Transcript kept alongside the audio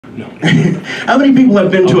How many people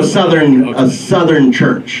have been to a southern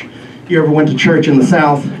church? You ever went to church in the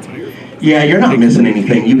South? Yeah, you're not missing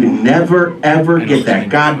anything. You can never, ever get that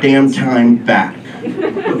goddamn time back.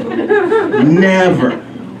 Never.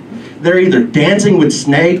 They're either dancing with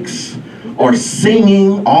snakes, or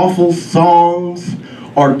singing awful songs,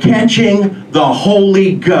 or catching the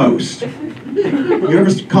Holy Ghost. You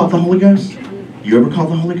ever caught the Holy Ghost? You ever caught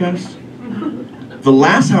the Holy Ghost? The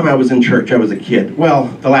last time I was in church, I was a kid. Well,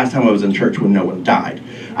 the last time I was in church when no one died.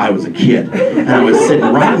 I was a kid, and I was sitting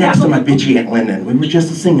right next to my bitchy Aunt Linda, and we were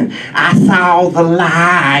just singing, I saw the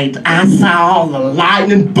light, I saw the light,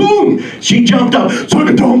 and then boom, she jumped up,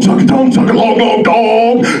 suck-a-dong, suck-a-dong, suck-a-long, long,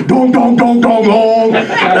 dong, dong, dong, dong, dong, long.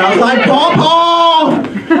 And I was like, Pawpaw,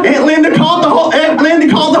 Aunt Linda called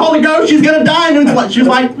the Holy Ghost, she's gonna die. And she was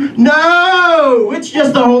like, no, it's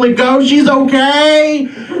just the Holy Ghost, she's okay.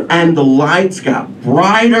 And the lights got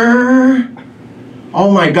brighter. Oh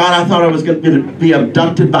my God, I thought I was going to be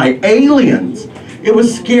abducted by aliens. It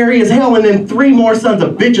was scary as hell, and then 3 more sons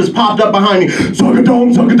of bitches popped up behind me.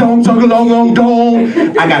 Suck-a-dong, suck-a-dong, suck-a-long, long, dong.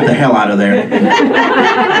 I got the hell out of there.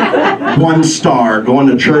 1 star, going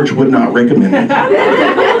to church, would not recommend it.